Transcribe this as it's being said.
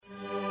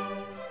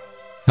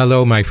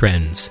Hello, my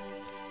friends.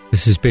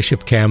 This is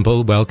Bishop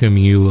Campbell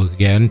welcoming you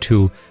again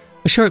to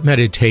a short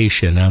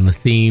meditation on the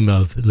theme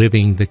of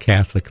living the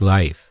Catholic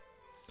life.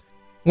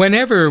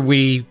 Whenever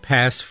we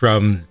pass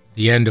from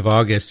the end of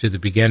August to the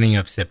beginning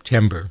of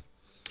September,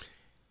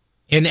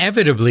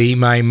 inevitably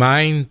my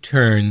mind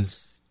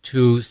turns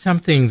to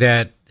something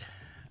that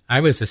I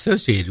was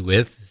associated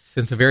with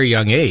since a very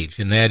young age,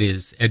 and that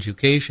is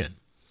education.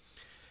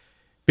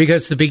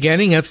 Because the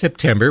beginning of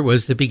September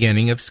was the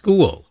beginning of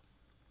school.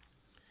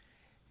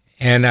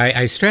 And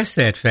I stress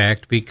that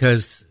fact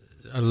because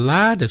a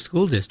lot of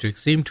school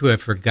districts seem to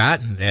have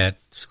forgotten that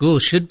school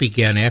should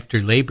begin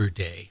after Labor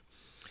Day.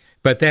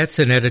 But that's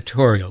an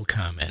editorial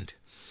comment.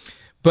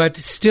 But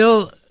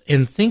still,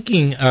 in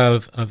thinking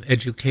of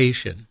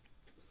education,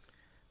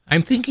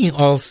 I'm thinking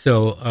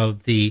also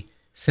of the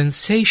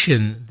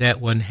sensation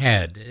that one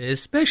had,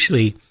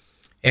 especially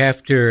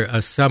after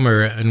a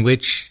summer in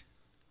which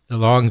the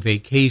long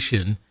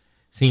vacation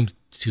seemed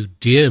to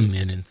dim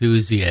in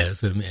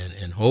enthusiasm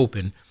and hope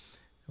and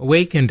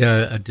awakened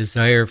a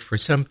desire for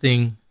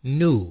something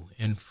new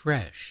and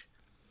fresh.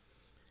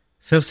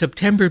 So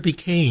September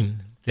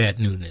became that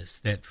newness,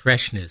 that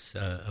freshness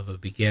of a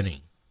beginning.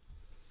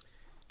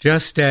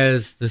 Just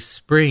as the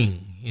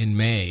spring in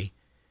May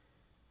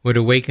would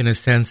awaken a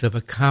sense of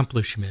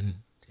accomplishment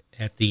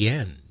at the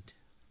end.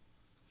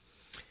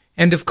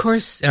 And of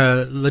course,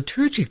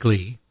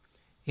 liturgically,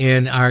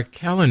 in our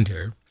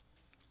calendar,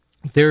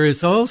 there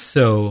is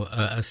also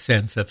a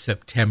sense of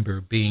September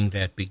being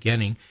that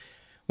beginning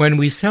when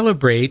we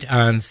celebrate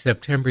on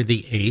September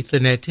the 8th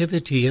the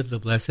Nativity of the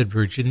Blessed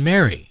Virgin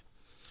Mary.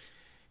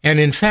 And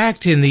in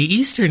fact, in the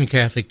Eastern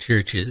Catholic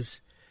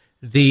Churches,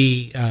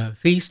 the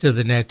Feast of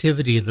the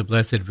Nativity of the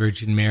Blessed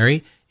Virgin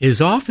Mary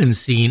is often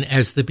seen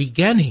as the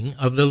beginning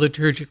of the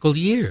liturgical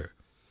year,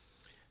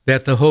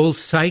 that the whole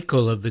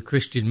cycle of the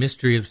Christian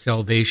mystery of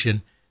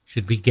salvation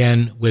should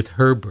begin with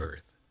her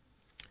birth.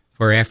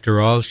 For after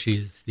all, she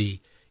is the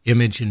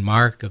image and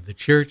mark of the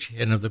Church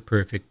and of the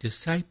perfect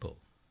disciple.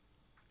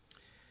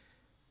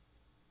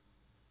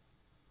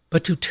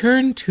 But to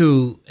turn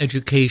to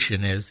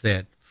education as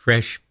that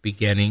fresh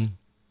beginning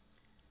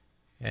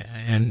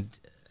and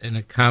an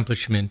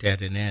accomplishment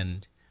at an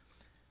end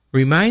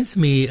reminds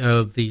me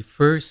of the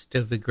first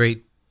of the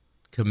great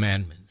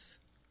commandments,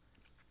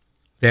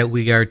 that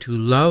we are to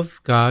love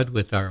God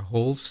with our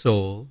whole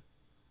soul,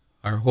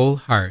 our whole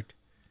heart,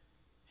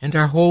 and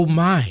our whole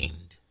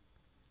mind.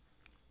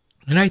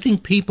 And I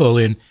think people,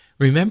 in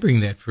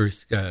remembering that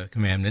first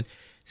commandment,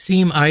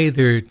 seem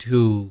either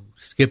to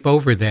skip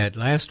over that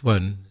last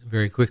one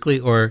very quickly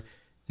or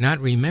not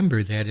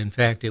remember that, in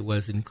fact, it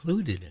was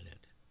included in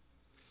it.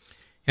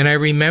 And I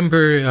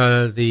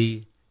remember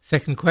the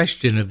second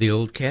question of the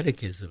Old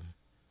Catechism.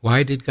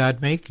 Why did God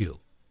make you?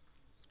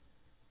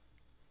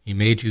 He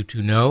made you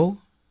to know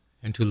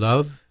and to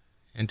love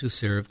and to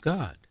serve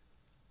God.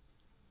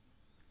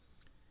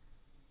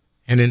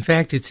 And in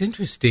fact, it's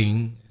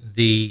interesting,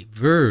 the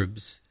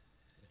verbs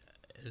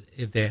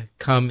that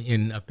come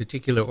in a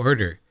particular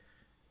order.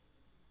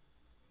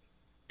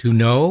 To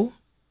know,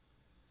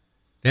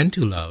 then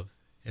to love,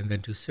 and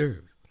then to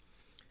serve.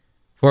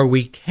 For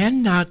we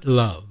cannot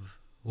love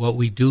what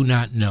we do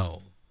not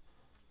know,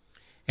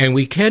 and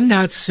we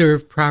cannot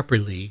serve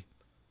properly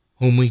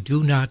whom we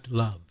do not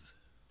love.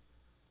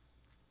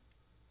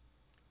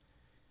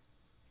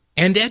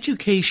 And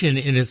education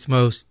in its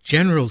most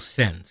general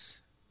sense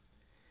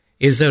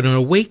is an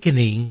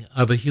awakening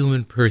of a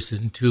human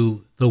person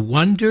to the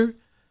wonder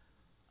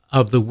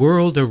of the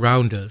world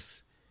around us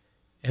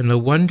and the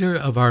wonder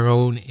of our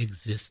own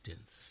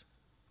existence.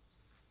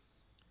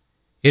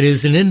 It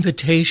is an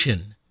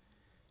invitation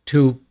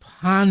to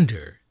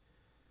ponder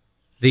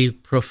the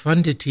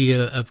profundity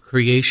of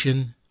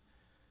creation,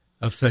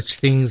 of such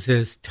things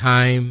as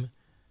time,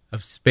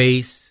 of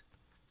space,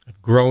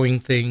 of growing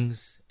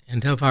things,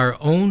 and of our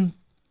own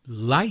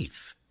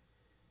life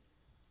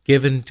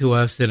given to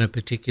us in a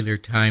particular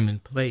time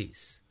and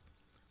place.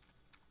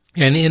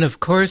 And in, of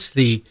course,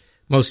 the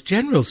most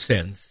general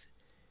sense,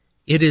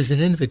 it is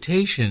an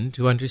invitation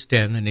to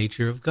understand the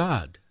nature of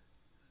God,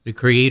 the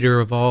creator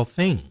of all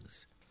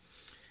things,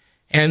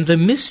 and the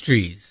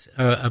mysteries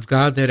of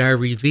God that are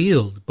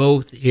revealed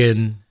both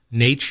in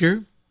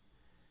nature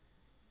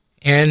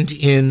and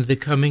in the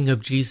coming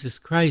of Jesus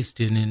Christ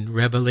and in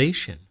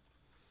Revelation.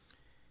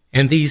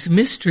 And these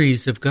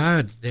mysteries of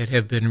God that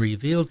have been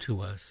revealed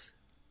to us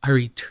are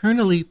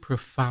eternally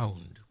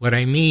profound. What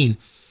I mean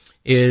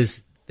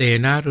is they are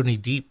not only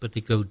deep, but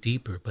they go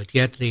deeper, but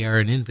yet they are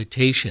an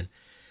invitation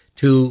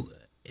to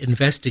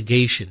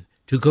investigation,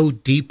 to go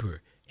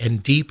deeper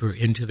and deeper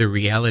into the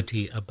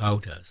reality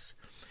about us.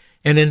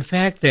 And in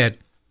fact, that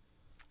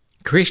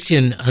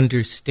Christian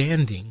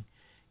understanding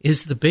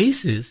is the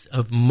basis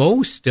of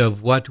most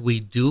of what we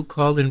do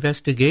call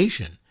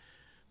investigation,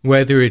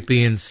 whether it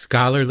be in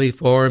scholarly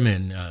form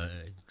and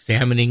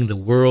examining the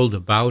world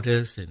about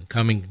us and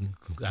coming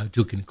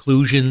to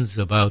conclusions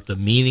about the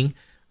meaning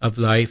of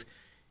life.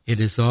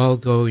 It is all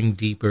going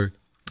deeper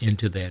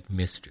into that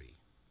mystery.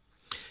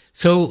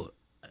 So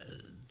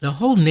the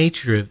whole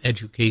nature of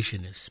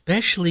education,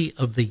 especially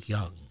of the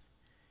young,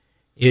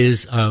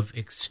 is of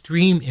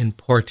extreme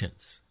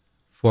importance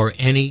for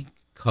any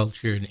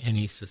culture and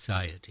any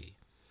society,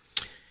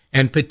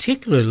 and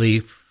particularly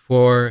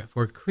for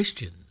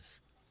Christians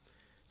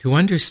to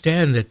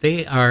understand that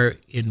they are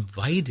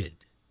invited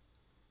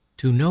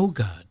to know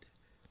God,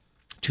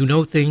 to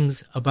know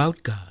things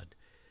about God,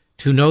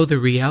 to know the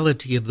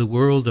reality of the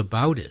world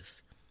about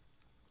us.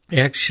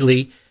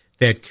 Actually,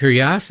 that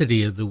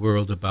curiosity of the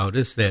world about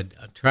us,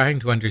 that trying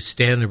to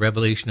understand the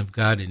revelation of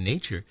God in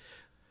nature,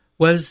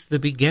 was the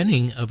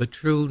beginning of a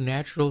true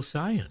natural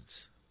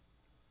science.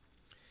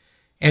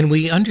 And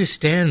we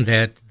understand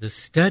that the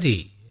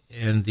study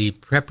and the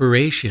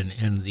preparation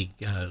and the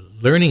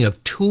learning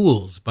of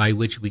tools by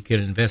which we can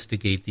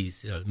investigate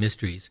these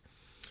mysteries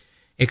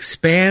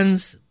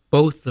expands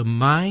both the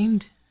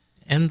mind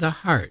and the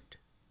heart.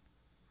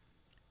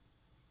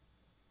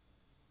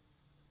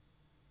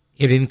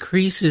 It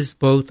increases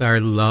both our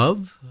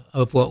love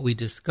of what we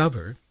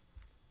discover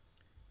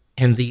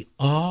and the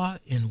awe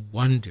and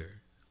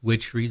wonder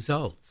which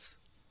results.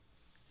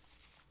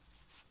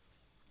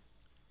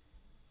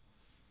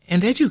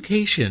 And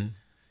education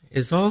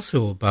is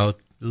also about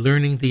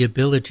learning the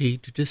ability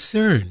to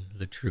discern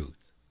the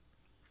truth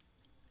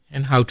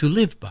and how to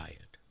live by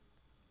it.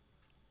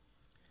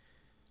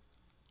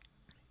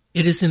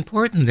 It is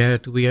important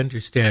that we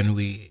understand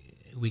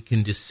we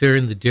can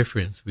discern the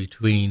difference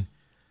between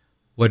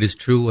what is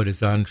true, what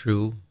is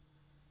untrue,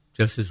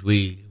 just as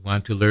we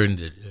want to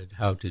learn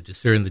how to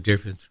discern the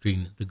difference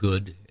between the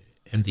good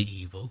and the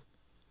evil.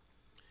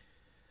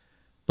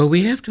 But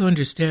we have to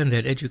understand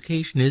that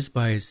education is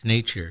by its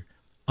nature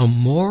a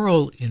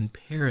moral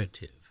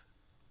imperative.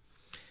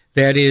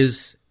 That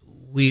is,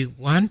 we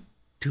want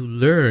to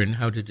learn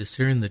how to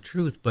discern the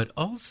truth, but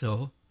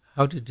also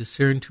how to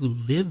discern to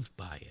live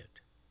by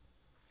it.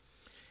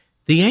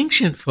 The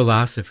ancient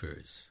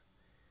philosophers,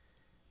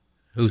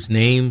 whose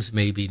names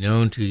may be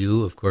known to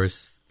you, of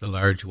course, the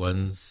large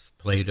ones,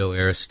 Plato,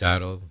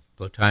 Aristotle,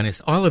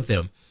 Plotinus, all of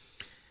them,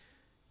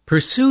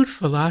 pursued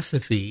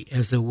philosophy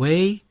as a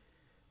way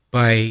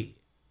by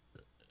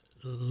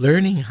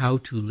learning how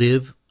to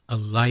live a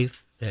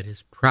life that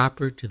is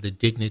proper to the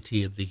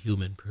dignity of the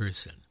human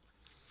person.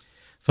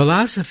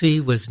 Philosophy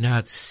was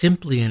not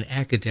simply an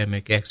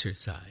academic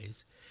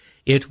exercise.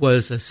 It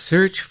was a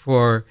search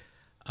for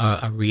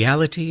a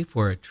reality,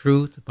 for a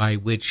truth by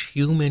which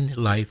human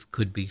life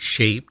could be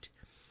shaped,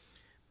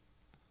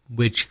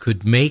 which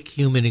could make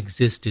human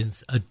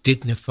existence a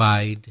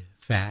dignified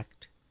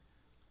fact,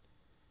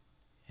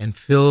 and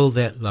fill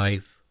that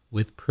life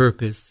with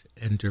purpose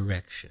and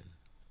direction.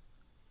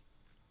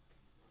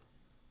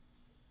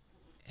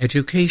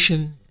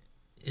 Education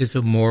is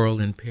a moral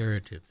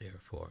imperative,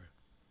 therefore,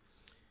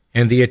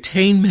 and the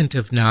attainment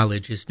of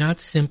knowledge is not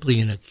simply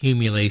an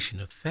accumulation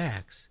of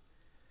facts,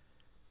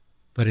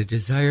 but a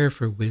desire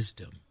for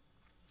wisdom,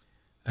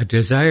 a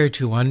desire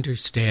to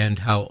understand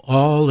how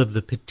all of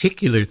the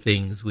particular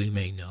things we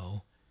may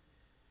know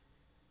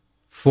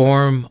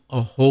form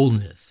a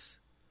wholeness,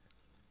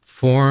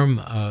 form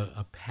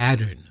a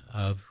pattern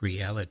of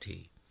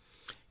reality,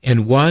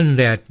 and one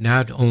that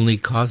not only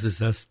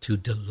causes us to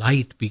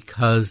delight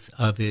because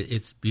of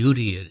its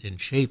beauty and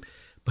shape,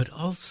 but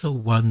also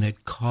one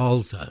that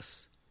calls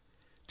us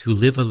to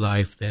live a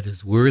life that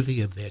is worthy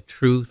of that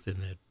truth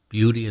and that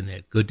beauty and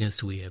that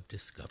goodness we have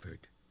discovered.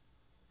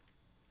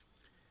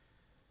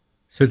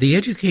 So the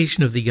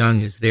education of the young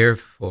is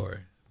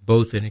therefore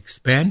both an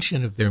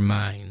expansion of their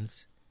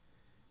minds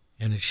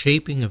and a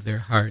shaping of their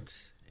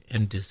hearts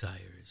and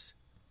desires.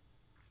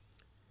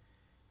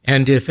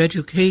 And if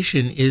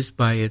education is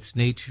by its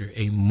nature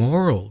a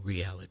moral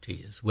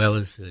reality as well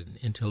as an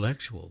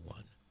intellectual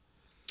one,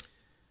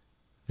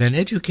 then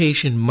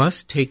education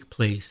must take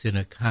place in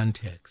a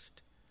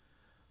context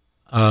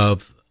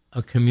of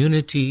a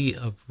community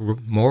of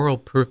moral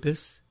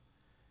purpose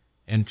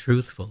and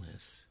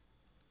truthfulness.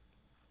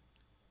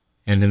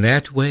 And in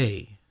that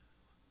way,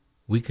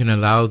 we can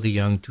allow the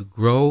young to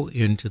grow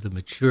into the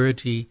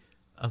maturity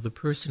of the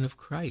person of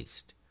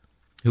Christ,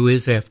 who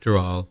is, after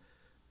all,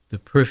 the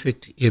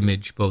perfect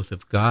image both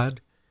of God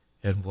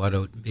and what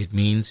it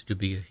means to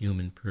be a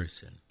human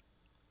person.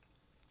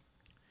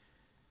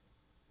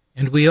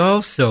 And we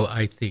also,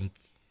 I think,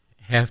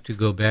 have to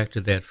go back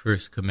to that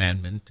first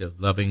commandment of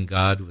loving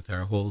God with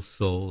our whole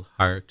soul,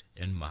 heart,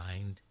 and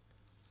mind,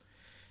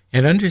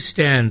 and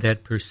understand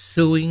that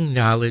pursuing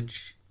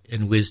knowledge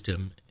and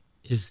wisdom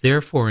is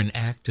therefore an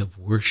act of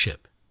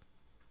worship.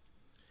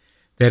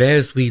 That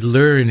as we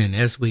learn and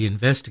as we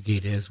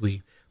investigate, as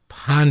we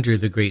ponder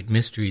the great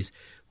mysteries,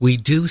 we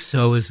do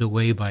so as a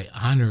way by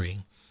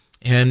honoring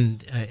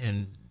and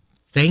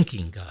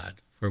thanking God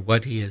for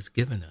what He has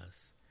given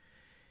us.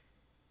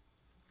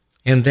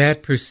 And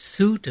that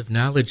pursuit of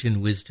knowledge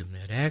and wisdom,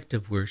 that act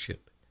of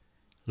worship,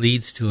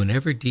 leads to an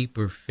ever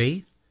deeper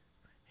faith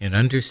and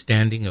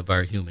understanding of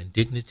our human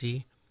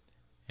dignity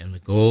and the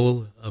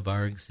goal of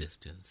our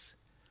existence.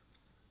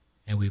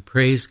 And we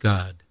praise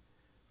God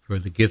for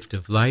the gift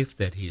of life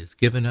that He has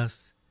given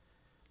us,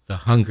 the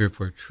hunger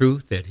for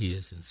truth that he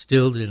has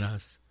instilled in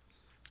us,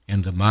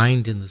 and the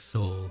mind and the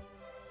soul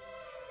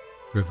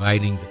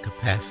providing the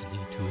capacity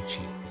to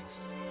achieve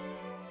this.